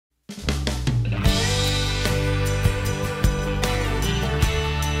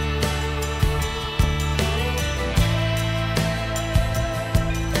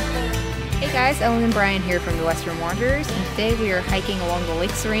guys, Ellen and Brian here from the Western Wanderers, and today we are hiking along the Lake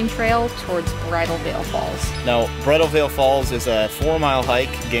Serene trail towards Bridal Veil Falls. Now, Bridal Veil Falls is a 4-mile hike,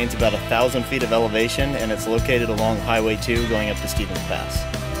 gains about 1,000 feet of elevation, and it's located along Highway 2 going up to Stevens Pass.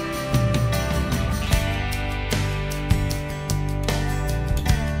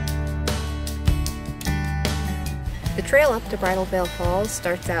 The trail up to Bridal Veil Falls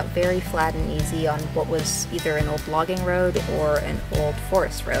starts out very flat and easy on what was either an old logging road or an old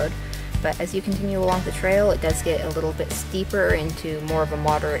forest road. But as you continue along the trail, it does get a little bit steeper into more of a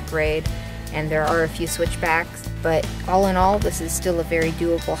moderate grade, and there are a few switchbacks. But all in all, this is still a very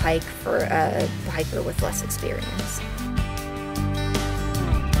doable hike for a hiker with less experience.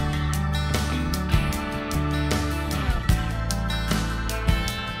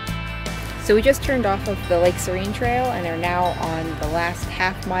 So we just turned off of the Lake Serene trail and are now on the last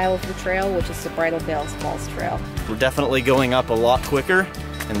half mile of the trail, which is the Bridal Veil Falls trail. We're definitely going up a lot quicker,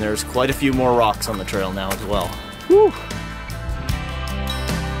 and there's quite a few more rocks on the trail now as well. Whew.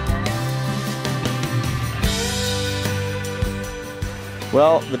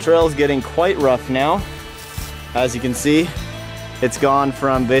 Well, the trail is getting quite rough now. As you can see, it's gone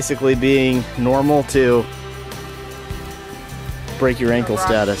from basically being normal to break your ankle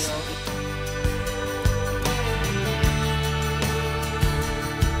status.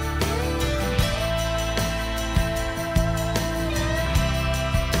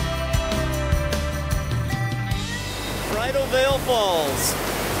 Bridal Veil Falls.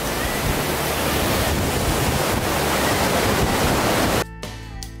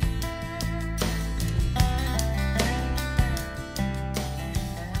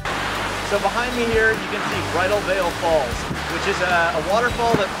 So behind me here, you can see Bridal Veil Falls, which is a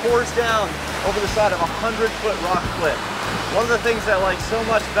waterfall that pours down over the side of a 100-foot rock cliff. One of the things that I like so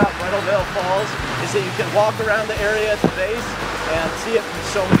much about Bridal Veil Falls is that you can walk around the area at the base and see it from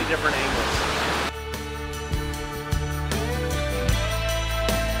so many different angles.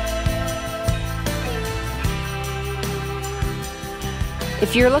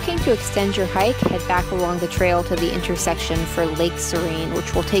 If you're looking to extend your hike, head back along the trail to the intersection for Lake Serene,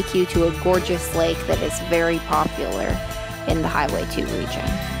 which will take you to a gorgeous lake that is very popular in the Highway 2 region.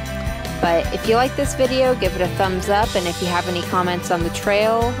 But if you like this video, give it a thumbs up, and if you have any comments on the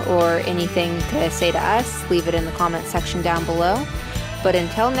trail or anything to say to us, leave it in the comment section down below. But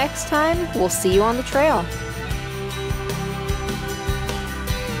until next time, we'll see you on the trail.